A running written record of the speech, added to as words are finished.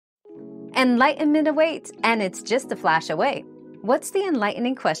Enlightenment awaits, and it's just a flash away. What's the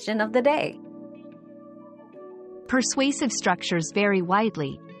enlightening question of the day? Persuasive structures vary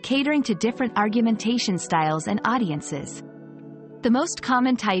widely, catering to different argumentation styles and audiences. The most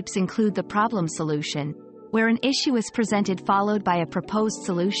common types include the problem solution, where an issue is presented followed by a proposed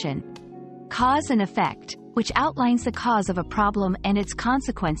solution. Cause and effect, which outlines the cause of a problem and its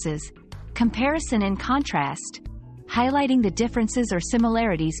consequences. Comparison and contrast, highlighting the differences or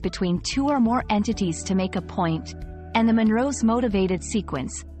similarities between two or more entities to make a point. And the Monroe's motivated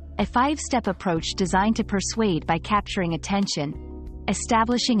sequence, a 5-step approach designed to persuade by capturing attention,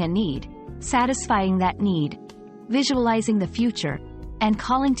 establishing a need, satisfying that need, visualizing the future, and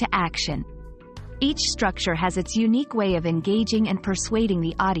calling to action. Each structure has its unique way of engaging and persuading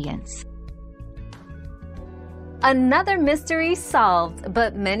the audience. Another mystery solved,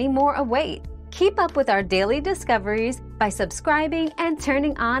 but many more await. Keep up with our daily discoveries by subscribing and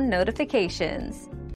turning on notifications.